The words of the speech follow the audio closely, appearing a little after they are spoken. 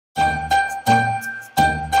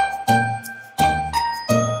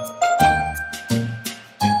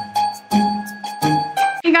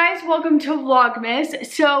welcome to Vlogmas.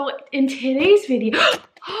 So in today's video,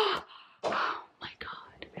 oh my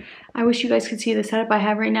god, I wish you guys could see the setup I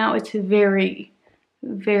have right now. It's very,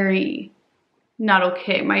 very not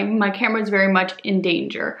okay. My camera is very much in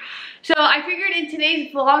danger. So I figured in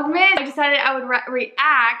today's Vlogmas, I decided I would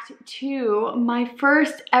react to my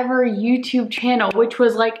first ever YouTube channel, which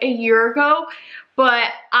was like a year ago. But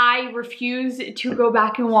I refuse to go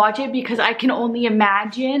back and watch it because I can only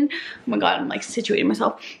imagine, oh my god, I'm like situating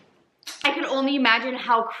myself. I can only imagine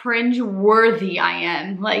how cringe-worthy I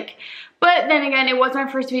am. Like, but then again, it was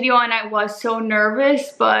my first video and I was so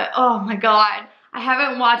nervous, but oh my god. I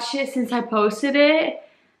haven't watched it since I posted it,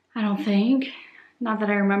 I don't think. Not that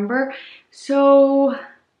I remember. So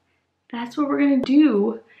that's what we're gonna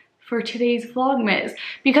do for today's Vlogmas.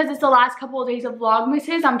 Because it's the last couple of days of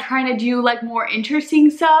Vlogmases, I'm trying to do like more interesting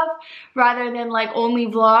stuff rather than like only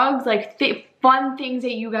vlogs, like fun things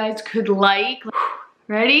that you guys could like.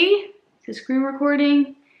 Ready? Is it screen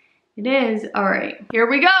recording? It is. All right, here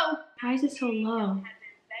we go. Why is it so low?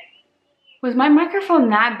 Was my microphone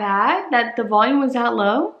that bad that the volume was that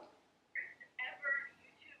low?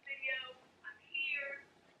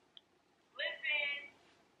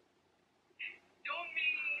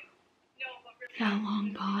 That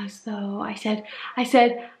long pause though. I said,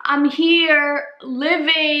 I'm here,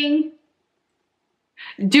 living,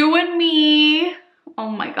 doing me. Oh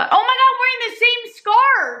my god. Oh my god, I'm wearing the same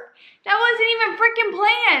scarf. That wasn't even freaking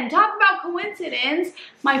planned. Talk about coincidence.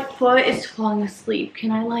 My foot is falling asleep. Can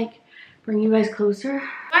I like bring you guys closer?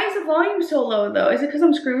 Why is the volume so low though? Is it because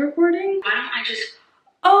I'm screen recording? Why don't I just...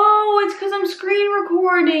 Oh, it's because I'm screen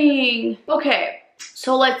recording. Okay,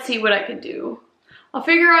 so let's see what I can do. I'll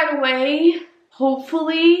figure out a way,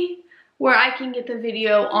 hopefully, where I can get the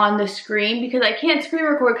video on the screen because I can't screen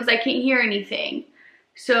record because I can't hear anything.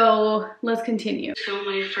 So let's continue. Film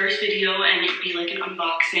my first video and it'd be like an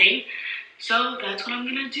unboxing. So that's what I'm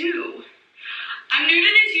gonna do. I'm new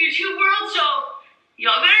to this YouTube world, so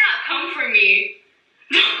y'all better not come for me.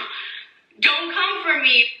 Don't come for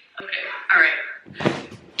me. Okay, alright.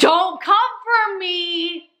 Don't come for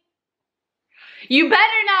me. You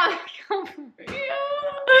better not come for me.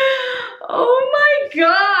 Oh my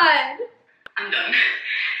god. I'm done.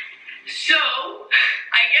 So,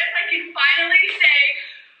 I guess I can finally say,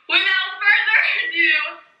 without further ado,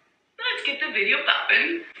 let's get the video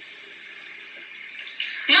poppin'.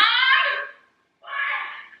 Mom! What?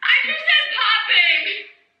 I just said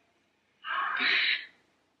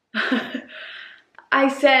poppin'! I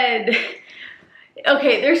said,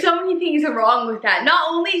 okay, there's so many things wrong with that.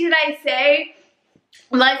 Not only did I say,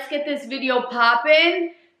 let's get this video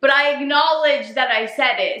poppin', but I acknowledge that I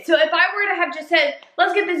said it. So if I were to have just said,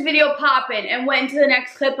 let's get this video poppin' and went into the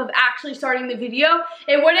next clip of actually starting the video,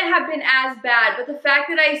 it wouldn't have been as bad. But the fact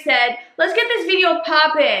that I said, let's get this video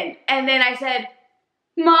poppin', and then I said,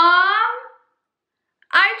 Mom,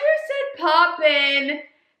 I just said poppin',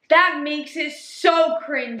 that makes it so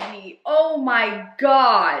cringy. Oh my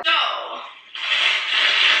god. So,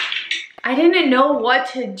 I didn't know what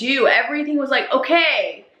to do. Everything was like,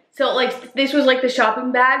 okay. So like, this was like the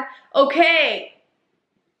shopping bag. Okay.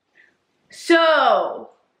 So,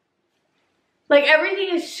 like everything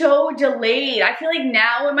is so delayed. I feel like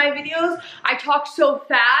now in my videos, I talk so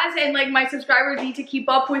fast and like my subscribers need to keep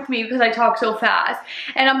up with me because I talk so fast.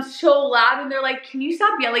 And I'm so loud and they're like, can you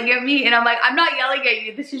stop yelling at me? And I'm like, I'm not yelling at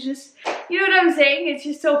you. This is just, you know what I'm saying? It's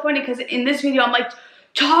just so funny because in this video, I'm like,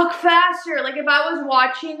 talk faster. Like if I was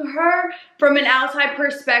watching her from an outside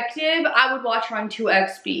perspective, I would watch her on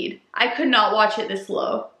 2x speed. I could not watch it this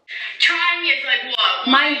slow. trying is like what?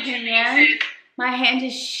 My hand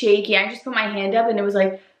is shaky. I just put my hand up and it was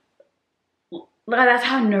like, that's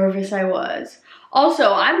how nervous I was.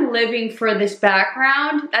 Also, I'm living for this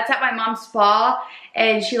background. That's at my mom's spa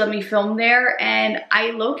and she let me film there and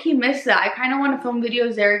I low-key miss that. I kind of want to film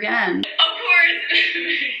videos there again. Of course.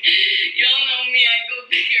 Y'all know me, I go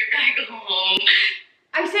there, I go home.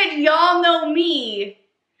 I said y'all know me,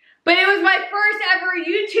 but it was my first ever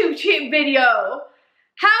YouTube video.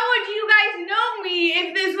 How would you guys know me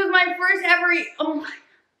if this was my first ever, oh my.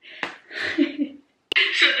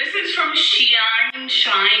 So this is from Shein,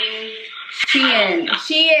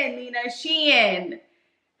 Nina, Shein.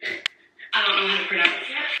 I don't know how to pronounce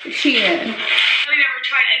it. Shein. I've never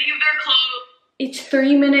tried any of their clothes. It's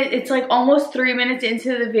 3 minutes, it's like almost 3 minutes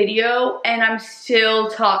into the video and I'm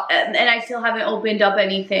still and I still haven't opened up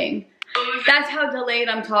anything. That's how delayed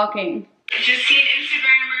I'm talking. Just seen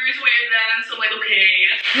Instagrammers wear them, so like, okay.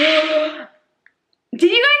 Did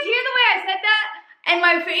you guys hear the way I said that? And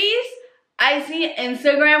my face? I see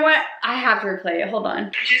Instagram wear, I have to replay it, hold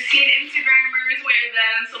on. Just seen Instagrammers wear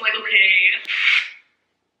them, so like, okay.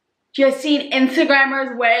 just seen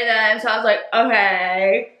Instagrammers wear them, so I was like,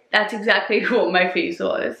 okay, that's exactly what my face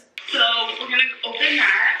was. So we're gonna open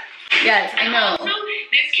that. Yes, I know. Also,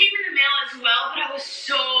 this came in the mail as well, but I was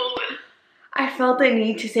so... I felt the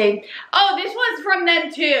need to say, oh, this was from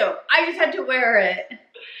them too. I just had to wear it.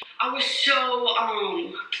 I was so,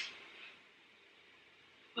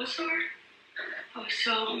 what's the word? I was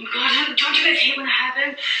so, oh my god, don't you guys hate when that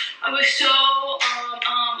happens? I was so,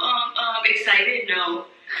 excited, no.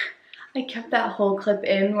 I kept that whole clip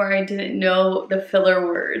in where I didn't know the filler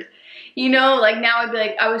word. You know, like now I'd be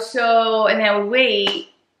like, I was so, and then I would wait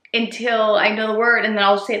until I know the word, and then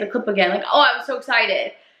I'll say the clip again. Like, oh, I was so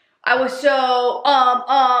excited. I was so,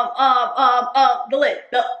 the lid.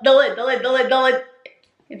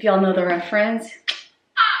 If y'all know the reference.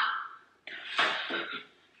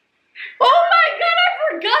 Oh my god, I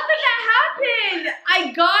forgot that happened.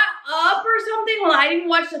 I got up or something. Well, I didn't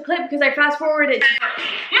watch the clip because I fast forwarded.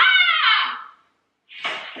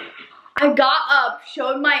 I got up,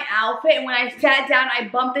 showed my outfit, and when I sat down, I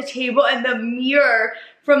bumped the table, and the mirror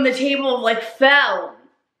from the table like fell.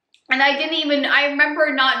 And I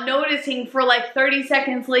remember not noticing for like 30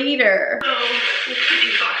 seconds later. So, we'll put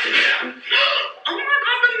these boxes down. Oh my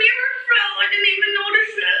god, the mirror fell. I didn't even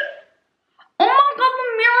notice it. Oh my god, the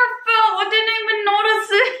mirror fell. I didn't even notice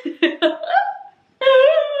it.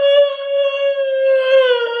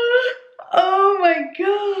 Oh my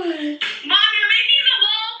god. Mom, you're making the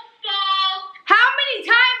wall fall. How many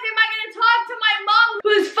times am I going to talk to my mom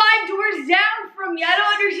who's 5 doors down from me? I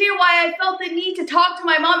don't understand why I felt the need to talk to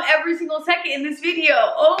my mom every single second in this video.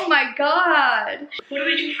 Oh my god. What do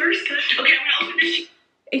we do first? Okay, I'm going to open this.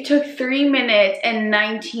 It took 3 minutes and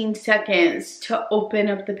 19 seconds to open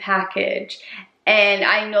up the package. And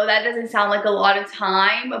I know that doesn't sound like a lot of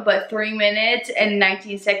time, but 3 minutes and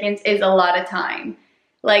 19 seconds is a lot of time.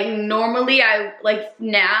 Like normally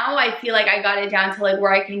now I feel like I got it down to like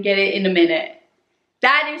where I can get it in a minute.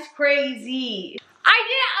 That is crazy. I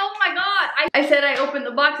did, oh my god. I said I opened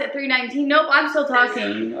the box at 3:19. Nope, I'm still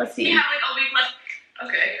talking. Let's see. We have like a week left.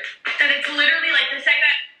 Okay. And it's literally like the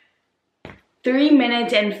second. 3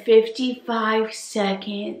 minutes and 55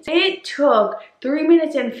 seconds. It took 3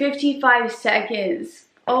 minutes and 55 seconds.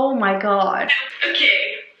 Oh my god.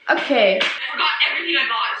 Okay. Okay. I forgot everything I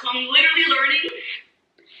bought, so I'm literally learning.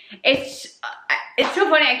 It's so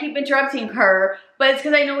funny, I keep interrupting her, but it's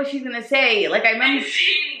because I know what she's gonna say. Like I remember. I'm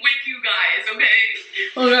seeing with you guys, okay?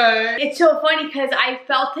 Okay. It's so funny because I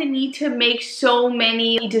felt the need to make so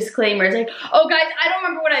many disclaimers. Like, oh guys, I don't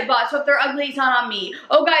remember what I bought, so if they're ugly, it's not on me.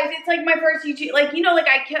 Oh guys, it's like my first YouTube, like, you know, like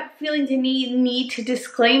I kept feeling the need to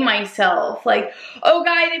disclaim myself. Like, oh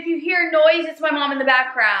guys, if you hear noise, it's my mom in the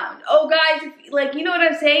background. Oh guys, if, like, you know what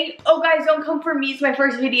I'm saying? Oh guys, don't come for me, it's my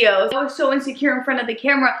first video. I was so insecure in front of the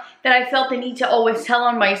camera that I felt the need to always tell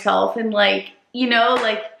on myself, and like, you know,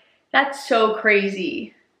 like, that's so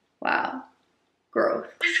crazy. Wow. Growth.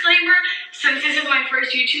 Disclaimer, since this is my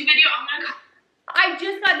first YouTube video, I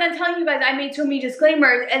just got done telling you guys I made so many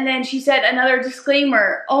disclaimers, and then she said another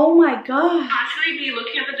disclaimer. Oh my god. Constantly be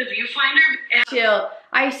looking up at the viewfinder. Chill.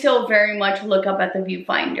 I still very much look up at the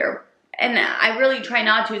viewfinder, and I really try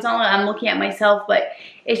not to. It's not like I'm looking at myself, but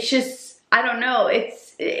it's just, I don't know.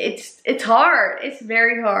 It's hard. It's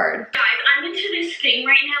very hard. Guys, I'm into this thing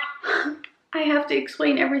right now. I have to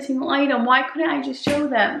explain every single item. Why couldn't I just show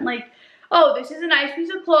them? Like, oh, this is a nice piece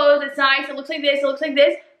of clothes. It's nice. It looks like this. It looks like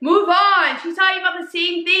this. Move on. She's talking about the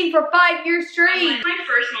same thing for 5 years straight. Like my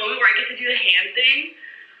first moment where I get to do the hand thing.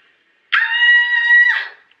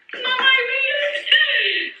 Ah! Mama, I made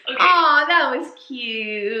it. Okay. Aw, that was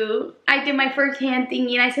cute. I did my first hand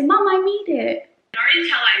thingy and I said, Mom, I made it. I can already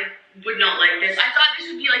tell I would not like this. I thought this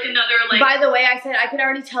would be like another like... By the way, I said I could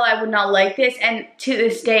already tell I would not like this, and to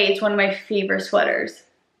this day, it's one of my favorite sweaters.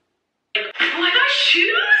 Oh my gosh,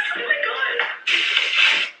 shoes? Oh my god.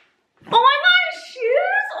 Oh my gosh,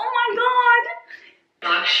 shoes? Oh my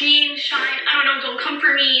god. Sheen, shine, I don't know, don't come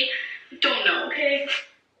for me. Don't know, okay?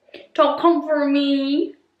 Don't come for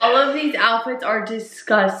me. All of these outfits are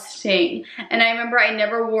disgusting, and I remember I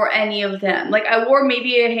never wore any of them. Like, I wore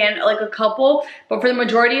maybe a couple, but for the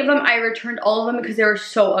majority of them, I returned all of them because they were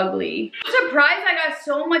so ugly. I'm surprised I got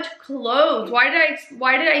so much clothes. Why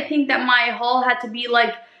did I think that my haul had to be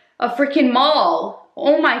like a freaking mall?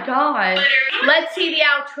 Oh my god. Let's see the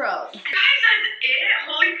outro. Guys, that's it?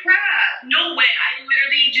 Holy crap. No way. I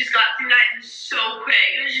literally just got through that so quick.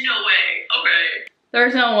 There's no way. Okay.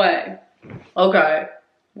 There's no way. Okay.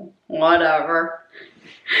 Whatever.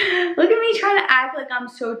 Look at me trying to act like I'm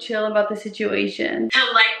so chill about the situation. To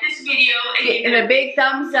like this video and a big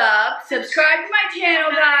thumbs up. Subscribe to my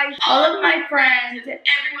channel, guys. All of my friends.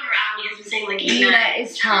 Everyone around me has been saying like, Ina,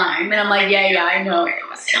 it's time. And I'm like, yeah, I know.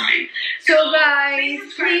 It's time. So guys,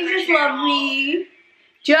 please just love me.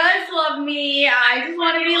 Just love me. I just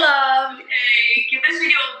want to be loved. Okay, give this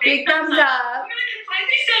video a big thumbs up. I'm gonna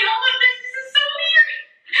finally say all of this. This is so weird.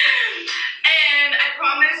 And I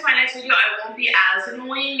promise my next video I won't be as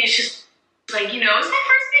annoying. It's just like, you know, it's my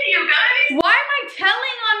first video, guys. Why am I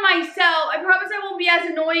telling on myself? I promise I won't be as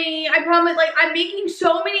annoying. I promise, like, I'm making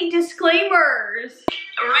so many disclaimers.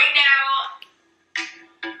 Right now.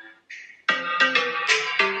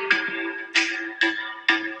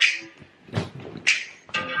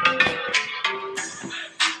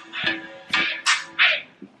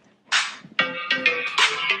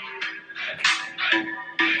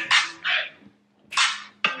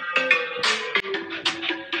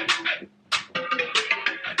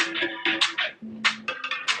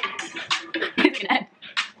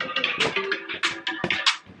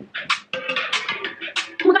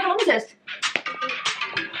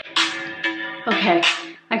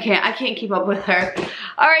 Okay, I can't keep up with her.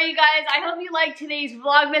 Alright, you guys, I hope you liked today's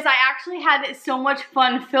Vlogmas. I actually had so much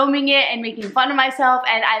fun filming it and making fun of myself,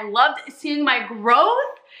 and I loved seeing my growth.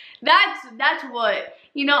 That's what,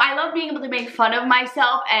 you know, I love being able to make fun of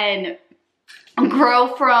myself and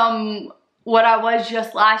grow from what I was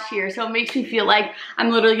just last year. So it makes me feel like I'm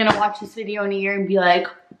literally gonna watch this video in a year and be like,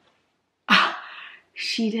 oh,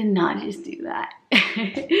 she did not just do that.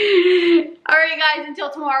 Alright, guys, until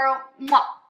tomorrow. Mwah.